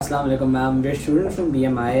Assalamu alaikum, ma'am. We're students from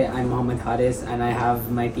BMI. I'm Mohammed Haris, and I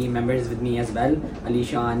have my team members with me as well,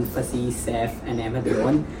 Alishan, Fasi, Saif, and Ahmed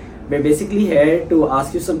Rowan. We're basically here to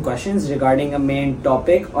ask you some questions regarding a main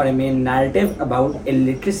topic or a main narrative about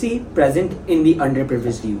illiteracy present in the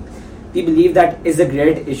underprivileged youth. We believe that is a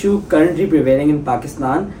great issue currently prevailing in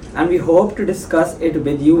Pakistan, and we hope to discuss it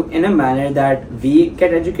with you in a manner that we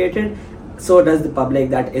get educated, so does the public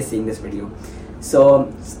that is seeing this video.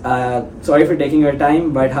 So, sorry for taking your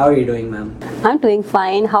time, but how are you doing, ma'am? I'm doing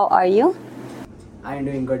fine. How are you? I'm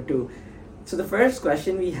doing good too. So the first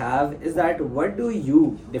question we have is that what do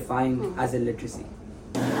you define as illiteracy?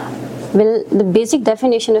 Well, the basic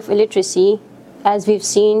definition of illiteracy, as we've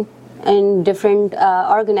seen in different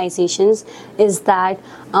organizations, is that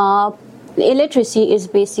illiteracy is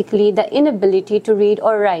basically the inability to read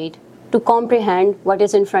or write, to comprehend what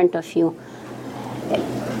is in front of you.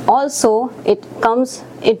 Also, it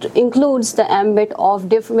includes the ambit of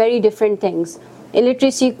very different things.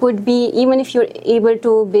 Illiteracy could be, even if you're able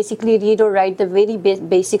to basically read or write the very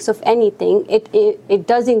basics of anything, it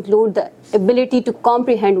does include the ability to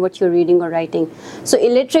comprehend what you're reading or writing. So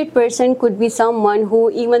illiterate person could be someone who,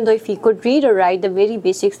 even though if he could read or write the very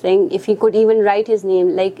basic thing, if he could even write his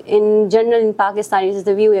name, like in general in Pakistan, it is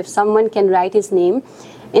the view if someone can write his name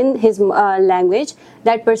in his language,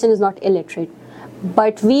 that person is not illiterate.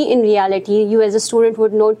 But we, in reality, you as a student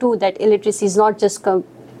would know too that illiteracy is not just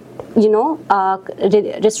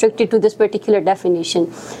restricted to this particular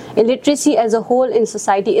definition. Illiteracy as a whole in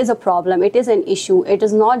society is a problem. It is an issue. It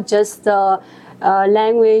is not just the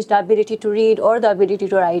language, the ability to read or the ability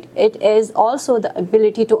to write. It is also the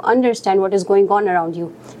ability to understand what is going on around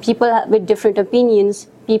you. People with different opinions,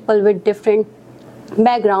 people with different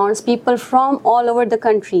backgrounds, people from all over the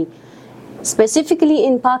country. Specifically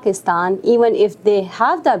in Pakistan, even if they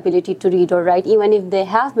have the ability to read or write, even if they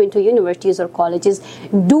have been to universities or colleges,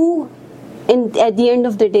 at the end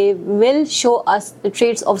of the day, will show us the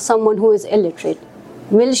traits of someone who is illiterate,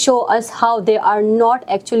 will show us how they are not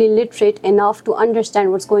actually literate enough to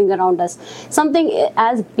understand what's going around us. Something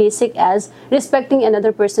as basic as respecting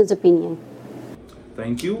another person's opinion.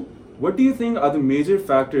 Thank you. What do you think are the major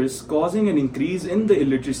factors causing an increase in the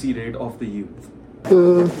illiteracy rate of the youth?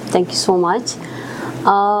 Thank you so much.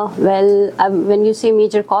 When you say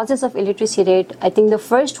major causes of illiteracy rate, I think the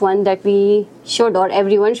first one that we should or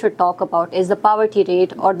everyone should talk about is the poverty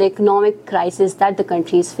rate or the economic crisis that the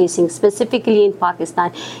country is facing, specifically in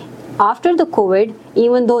Pakistan. After the COVID,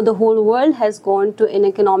 even though the whole world has gone to an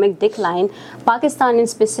economic decline, Pakistan in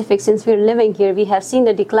specific, since we're living here, we have seen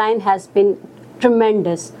the decline has been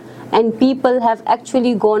tremendous. And people have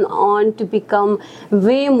actually gone on to become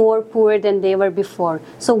way more poor than they were before.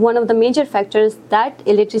 So one of the major factors that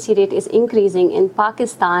illiteracy rate is increasing in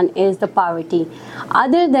Pakistan is the poverty.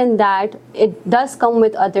 Other than that, it does come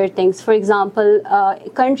with other things. For example,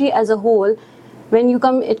 country as a whole, when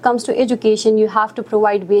it comes to education, you have to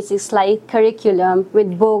provide basics like curriculum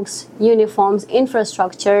with books, uniforms,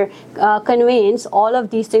 infrastructure, conveyance. All of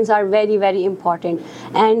these things are very, very important.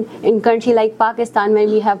 And in country like Pakistan, when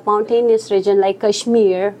we have mountainous region like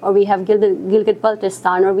Kashmir, or we have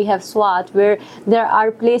Gilgit-Baltistan, or we have Swat, where there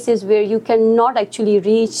are places where you cannot actually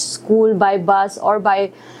reach school by bus or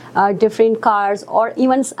by different cars or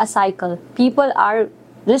even a cycle. People are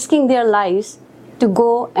risking their lives to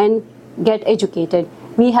go and get educated.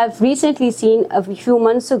 We have recently seen a few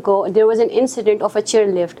months ago, there was an incident of a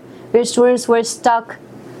chairlift where students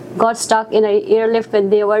got stuck in an airlift when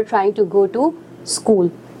they were trying to go to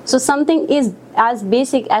school. So something is as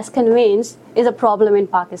basic as conveyance is a problem in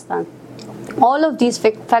Pakistan. All of these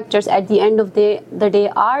factors at the end of the day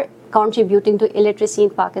are contributing to illiteracy in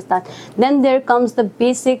Pakistan. Then there comes the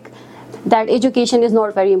basic that education is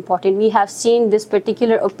not very important. We have seen this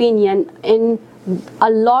particular opinion in a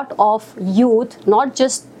lot of youth, not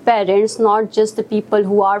just parents, not just the people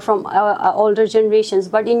who are from older generations,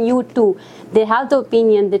 but in youth too. They have the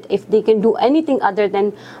opinion that if they can do anything other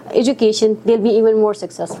than education, they'll be even more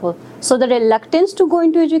successful. So the reluctance to go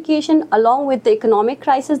into education, along with the economic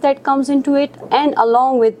crisis that comes into it, and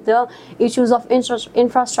along with the issues of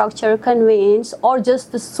infrastructure, conveyance, or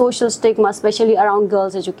just the social stigma, especially around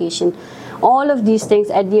girls' education. All of these things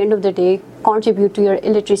at the end of the day contribute to your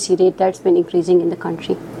illiteracy rate that's been increasing in the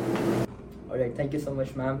country. Alright, thank you so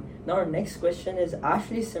much, ma'am. Now our next question is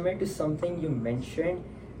actually similar to something you mentioned,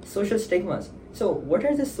 social stigmas. So what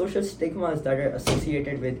are the social stigmas that are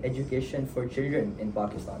associated with education for children in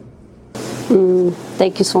Pakistan?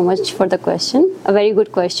 Thank you so much for the question. A very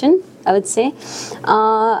good question, I would say.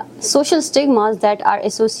 Social stigmas that are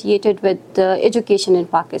associated with education in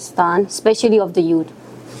Pakistan, especially of the youth.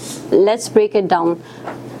 Let's break it down.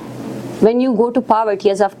 When you go to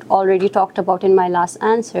poverty, as I've already talked about in my last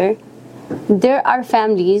answer, there are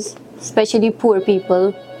families, especially poor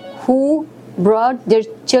people, who brought their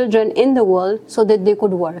children in the world so that they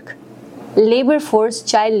could work. Labor force,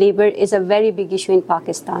 child labor is a very big issue in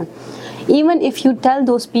Pakistan. Even if you tell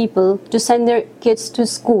those people to send their kids to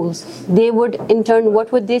schools, they would in turn,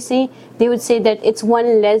 what would they say? They would say that it's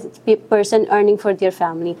one less person earning for their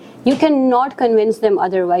family. You cannot convince them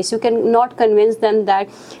otherwise. You cannot convince them that,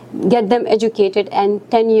 get them educated, and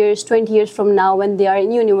 10 years, 20 years from now, when they are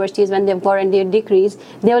in universities, when they've gotten their degrees,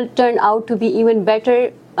 they will turn out to be even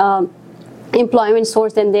better employment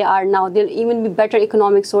source than they are now. They'll even be better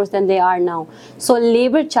economic source than they are now. So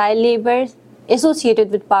labor, child labor,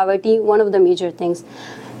 associated with poverty, one of the major things.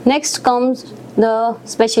 Next comes the,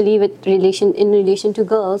 especially with relation to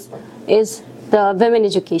girls, is the women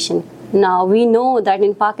education. Now we know that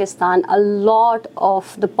in Pakistan a lot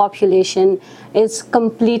of the population is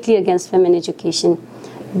completely against women education.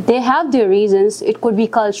 They have their reasons. It could be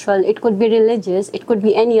cultural, it could be religious, it could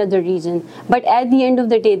be any other reason. But at the end of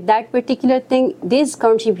the day, that particular thing is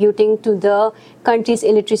contributing to the country's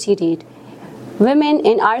illiteracy rate. Women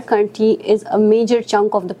in our country is a major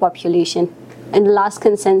chunk of the population. In the last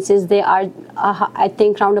consensus, they are, I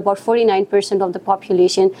think, around about 49% of the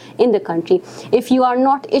population in the country. If you are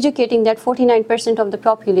not educating that 49% of the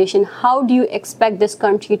population, how do you expect this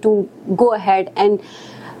country to go ahead and,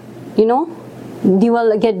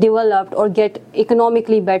 get developed or get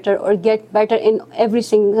economically better or get better in every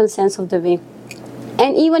single sense of the way?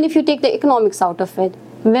 And even if you take the economics out of it,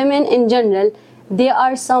 women in general, they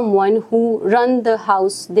are someone who run the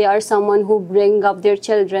house, they are someone who bring up their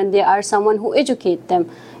children, they are someone who educate them,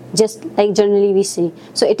 just like generally we say.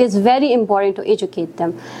 So it is very important to educate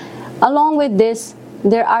them. Along with this,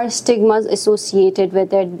 there are stigmas associated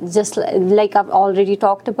with it, just like I've already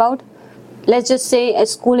talked about. Let's just say a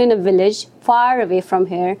school in a village far away from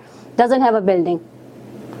here doesn't have a building.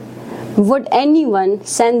 Would anyone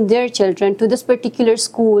send their children to this particular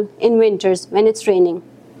school in winters when it's raining?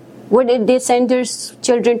 Would they send their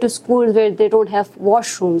children to schools where they don't have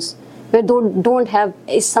washrooms, where they don't have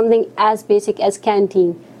something as basic as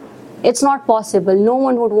canteen? It's not possible. No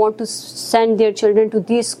one would want to send their children to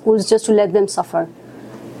these schools just to let them suffer.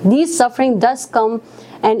 These suffering does come,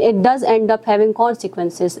 and it does end up having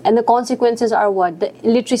consequences. And the consequences are what? The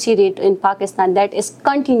illiteracy rate in Pakistan, that is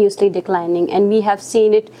continuously declining, and we have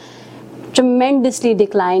seen it tremendously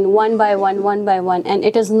decline one by one, and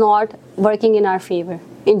it is not working in our favor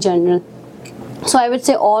in general. So I would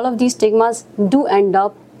say all of these stigmas do end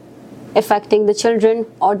up affecting the children,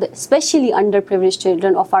 or the especially underprivileged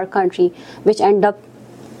children of our country, which end up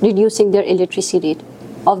reducing their illiteracy rate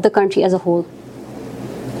of the country as a whole.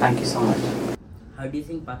 Thank you so much. How do you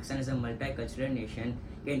think Pakistan as a multicultural nation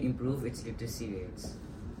can improve its literacy rates?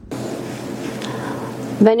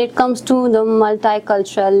 When it comes to the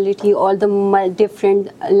multiculturality or the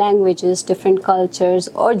different languages, different cultures,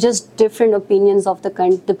 or just different opinions of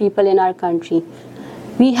the people in our country,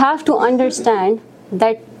 we have to understand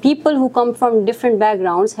that people who come from different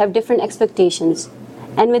backgrounds have different expectations.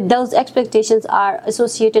 And with those expectations are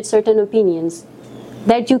associated certain opinions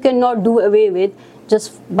that you cannot do away with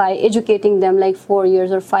just by educating them like 4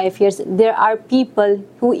 years or 5 years. There are people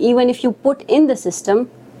who, even if you put in the system,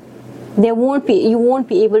 you won't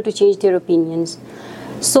be able to change their opinions.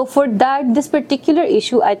 So for that, this particular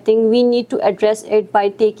issue, I think we need to address it by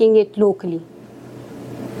taking it locally.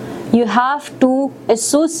 You have to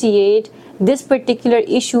associate this particular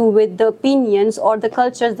issue with the opinions or the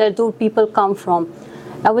cultures that those people come from.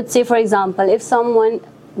 I would say, for example, if someone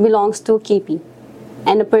belongs to KP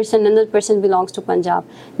and another person belongs to Punjab.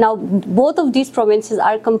 Now, both of these provinces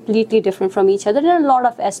are completely different from each other. There are a lot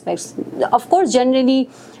of aspects. Of course, generally,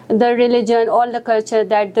 the religion or the culture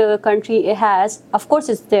that the country has, of course,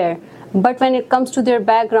 it's there. But when it comes to their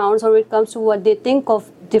backgrounds or it comes to what they think of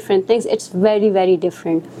different things, it's very, very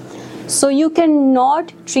different. So you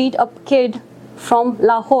cannot treat a kid from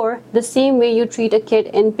Lahore the same way you treat a kid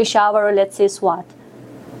in Peshawar or let's say Swat.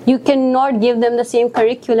 You cannot give them the same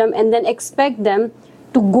curriculum and then expect them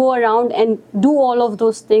to go around and do all of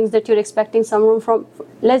those things that you're expecting someone from,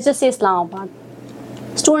 let's just say, Islamabad.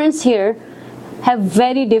 Students here have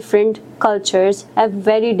very different cultures, have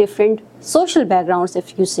very different social backgrounds,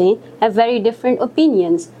 if you say, have very different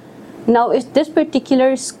opinions. Now, if this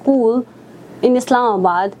particular school in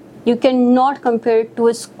Islamabad, you cannot compare it to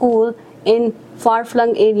a school in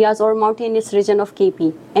far-flung areas or mountainous region of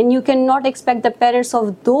KP. And you cannot expect the parents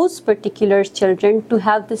of those particular children to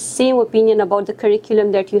have the same opinion about the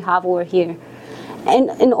curriculum that you have over here. And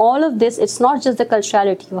in all of this, it's not just the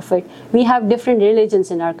culturality of it. We have different religions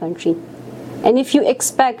in our country. And if you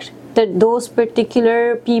expect that those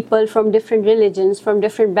particular people from different religions, from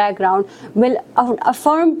different background, will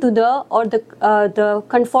affirm to the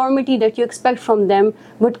conformity that you expect from them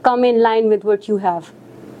would come in line with what you have.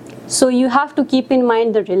 So you have to keep in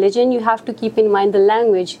mind the religion, you have to keep in mind the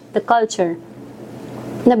language, the culture,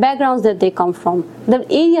 the backgrounds that they come from, the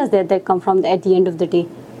areas that they come from at the end of the day.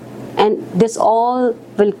 And this all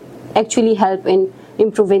will actually help in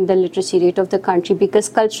improving the literacy rate of the country, because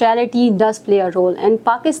culturality does play a role, and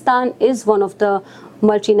Pakistan is one of the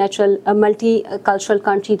multicultural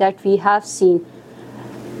country that we have seen.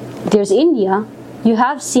 There's India. You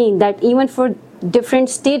have seen that even for different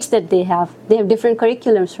states that they have different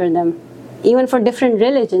curriculums for them. Even for different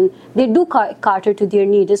religion, they do cater to their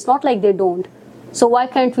needs. It's not like they don't. So why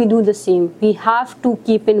can't we do the same? We have to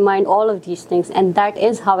keep in mind all of these things, and that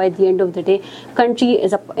is how at the end of the day, country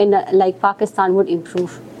like Pakistan would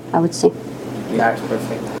improve, I would say. That's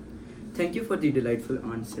perfect. Thank you for the delightful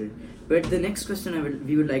answer. But the next question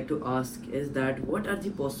we would like to ask is that what are the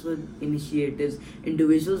possible initiatives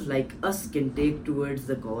individuals like us can take towards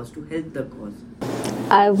the cause, to help the cause?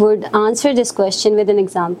 I would answer this question with an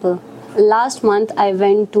example. Last month, I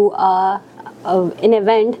went to an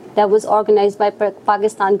event that was organized by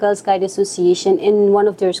Pakistan Girls Guide Association in one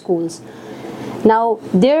of their schools. Now,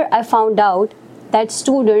 there I found out that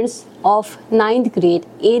students of 9th grade,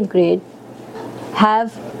 8th grade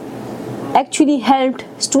have actually helped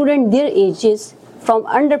students their ages from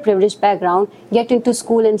underprivileged background get into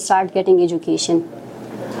school and start getting education.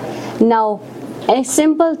 Now, a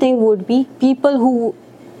simple thing would be people who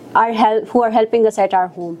are helping us at our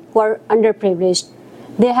home, who are underprivileged.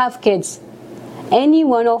 They have kids. Any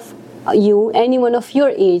one of you, any one of your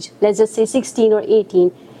age, let's just say 16 or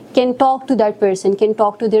 18, can talk to that person, can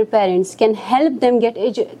talk to their parents, can help them get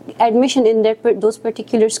admission in those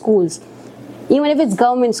particular schools. Even if it's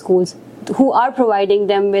government schools, who are providing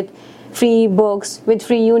them with free books, with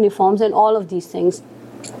free uniforms and all of these things.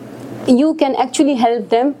 You can actually help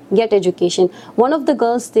them get education. One of the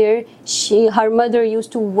girls there, her mother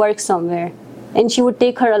used to work somewhere, and she would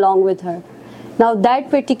take her along with her. Now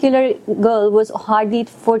that particular girl was hardly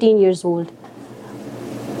 14 years old.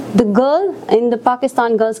 The girl in the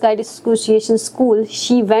Pakistan Girls Guide Association school,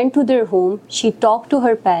 she went to their home, she talked to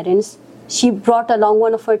her parents, she brought along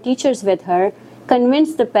one of her teachers with her,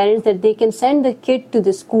 convinced the parents that they can send the kid to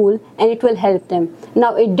the school and it will help them.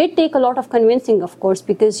 Now, it did take a lot of convincing, of course,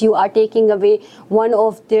 because you are taking away one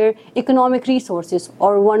of their economic resources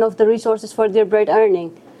or one of the resources for their bread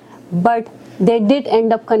earning. But they did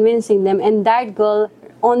end up convincing them, and that girl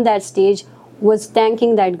on that stage was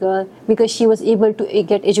thanking that girl because she was able to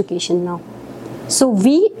get education now. So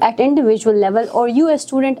we at individual level, or you as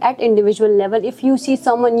student at individual level, if you see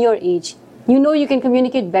someone your age, you know you can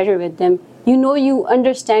communicate better with them. You know you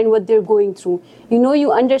understand what they're going through. You know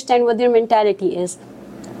you understand what their mentality is.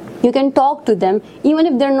 You can talk to them even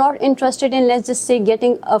if they're not interested in, let's just say,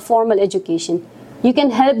 getting a formal education. You can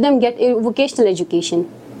help them get a vocational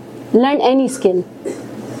education. Learn any skill.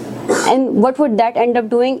 And what would that end up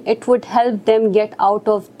doing? It would help them get out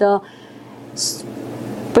of the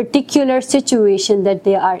particular situation that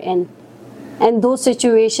they are in. And those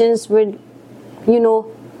situations would,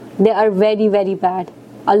 they are very, very bad.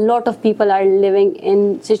 A lot of people are living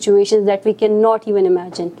in situations that we cannot even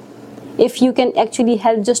imagine. If you can actually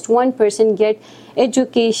help just one person get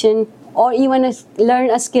education or even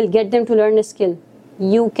learn a skill, get them to learn a skill,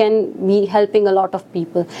 you can be helping a lot of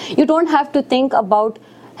people. You don't have to think about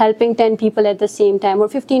helping 10 people at the same time or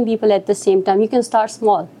 15 people at the same time. You can start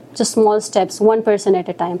small, just small steps, one person at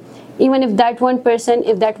a time. Even if that one person,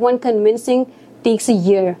 if that one convincing takes a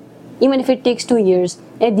year, even if it takes 2 years,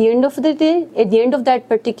 at the end of the day, at the end of that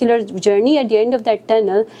particular journey, at the end of that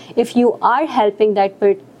tunnel, if you are helping that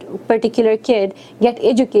particular kid get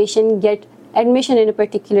education, get admission in a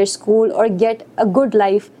particular school, or get a good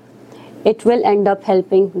life, it will end up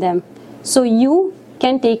helping them. So you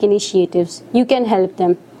can take initiatives, you can help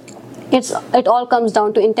them. It all comes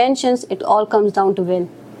down to intentions, it all comes down to will,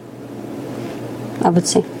 I would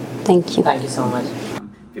say. Thank you. Thank you so much.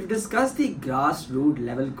 We've discussed the grassroots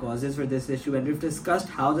level causes for this issue, and we've discussed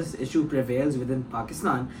how this issue prevails within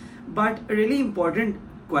Pakistan. But a really important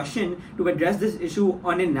question to address this issue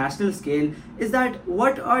on a national scale is that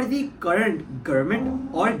what are the current government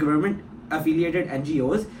or government affiliated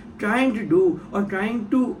NGOs trying to do or trying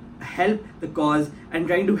to help the cause and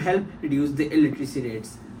trying to help reduce the illiteracy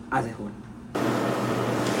rates as a whole?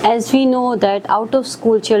 As we know that out of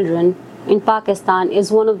school children in Pakistan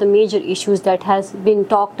is one of the major issues that has been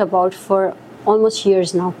talked about for almost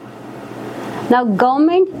years now. Now,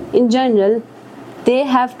 government in general they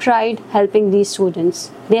have tried helping these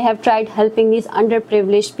students. They have tried helping these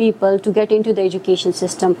underprivileged people to get into the education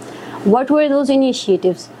system. What were those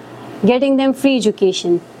initiatives? Getting them free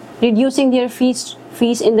education, reducing their fees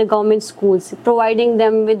in the government schools, providing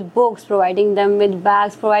them with books, providing them with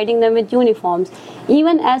bags, providing them with uniforms,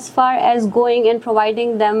 even as far as going and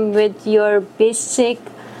providing them with your basic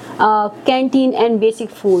canteen and basic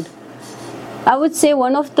food. I would say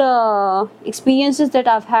one of the experiences that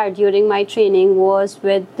I've had during my training was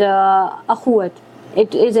with Akhuwat.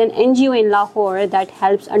 It is an NGO in Lahore that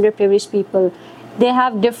helps underprivileged people. They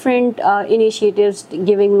have different initiatives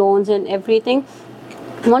giving loans and everything.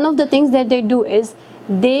 One of the things that they do is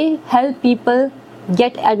they help people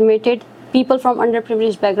get admitted, people from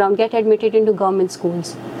underprivileged background get admitted into government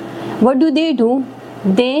schools. What do?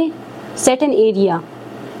 They set an area,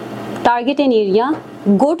 target an area,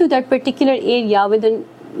 go to that particular area with a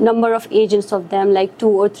number of agents of them, like 2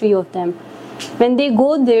 or 3 of them. When they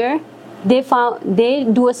go there, they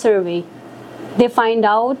do a survey. They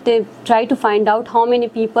try to find out how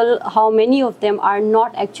many of them are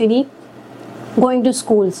not actually going to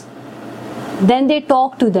schools. Then they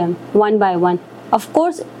talk to them one by one. Of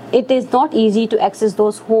course, it is not easy to access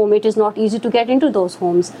those homes. It is not easy to get into those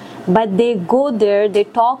homes. But they go there, they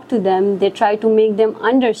talk to them, they try to make them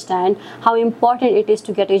understand how important it is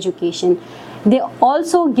to get education. They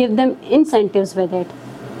also give them incentives with it.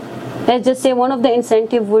 Let's just say one of the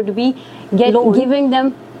incentive would be giving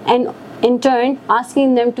them, and in turn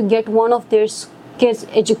asking them to get one of their kids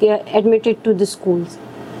admitted to the schools.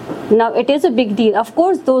 Now it is a big deal. Of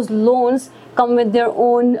course, those loans come with their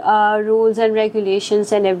own rules and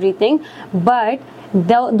regulations and everything, but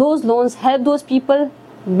those loans help those people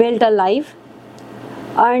build a life,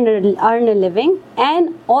 earn a living,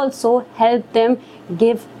 and also help them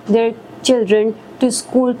give their children to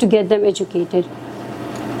school to get them educated.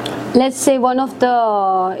 Let's say one of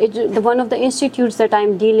the institutes that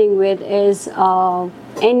I'm dealing with is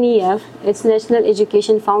NEF. It's National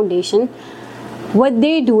Education Foundation. What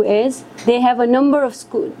they do is they have a number of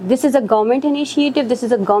schools. This is a government initiative. This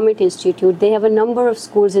is a government institute. They have a number of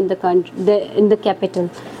schools in the country, in the capital.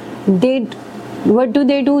 What do?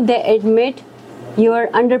 They admit your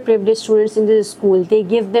underprivileged students into the school. They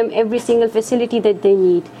give them every single facility that they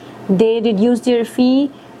need. They reduce their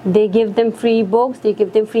fee. They give them free books. They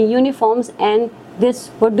give them free uniforms. And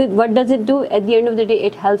what does it do? At the end of the day,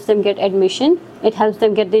 it helps them get admission. It helps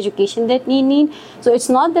them get the education that they need. So it's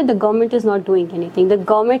not that the government is not doing anything. The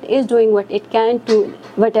government is doing what it can to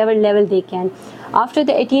whatever level they can. After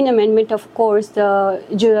the 18th Amendment, of course,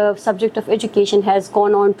 the subject of education has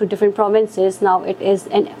gone on to different provinces. Now it is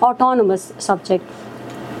an autonomous subject.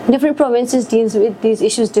 Different provinces deals with these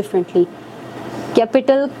issues differently.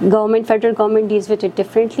 Capital government, federal government deals with it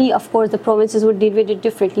differently. Of course, the provinces would deal with it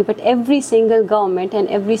differently, but every single government and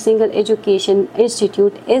every single education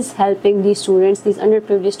institute is helping these students, these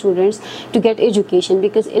underprivileged students, to get education,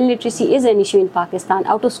 because illiteracy is an issue in Pakistan.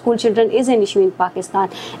 Out of school children is an issue in Pakistan,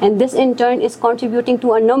 and this in turn is contributing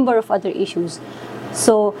to a number of other issues.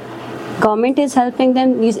 So government is helping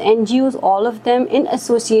them. These NGOs, all of them in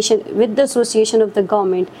association with the association of the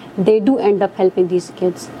government, they do end up helping these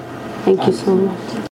kids. Thank you so much.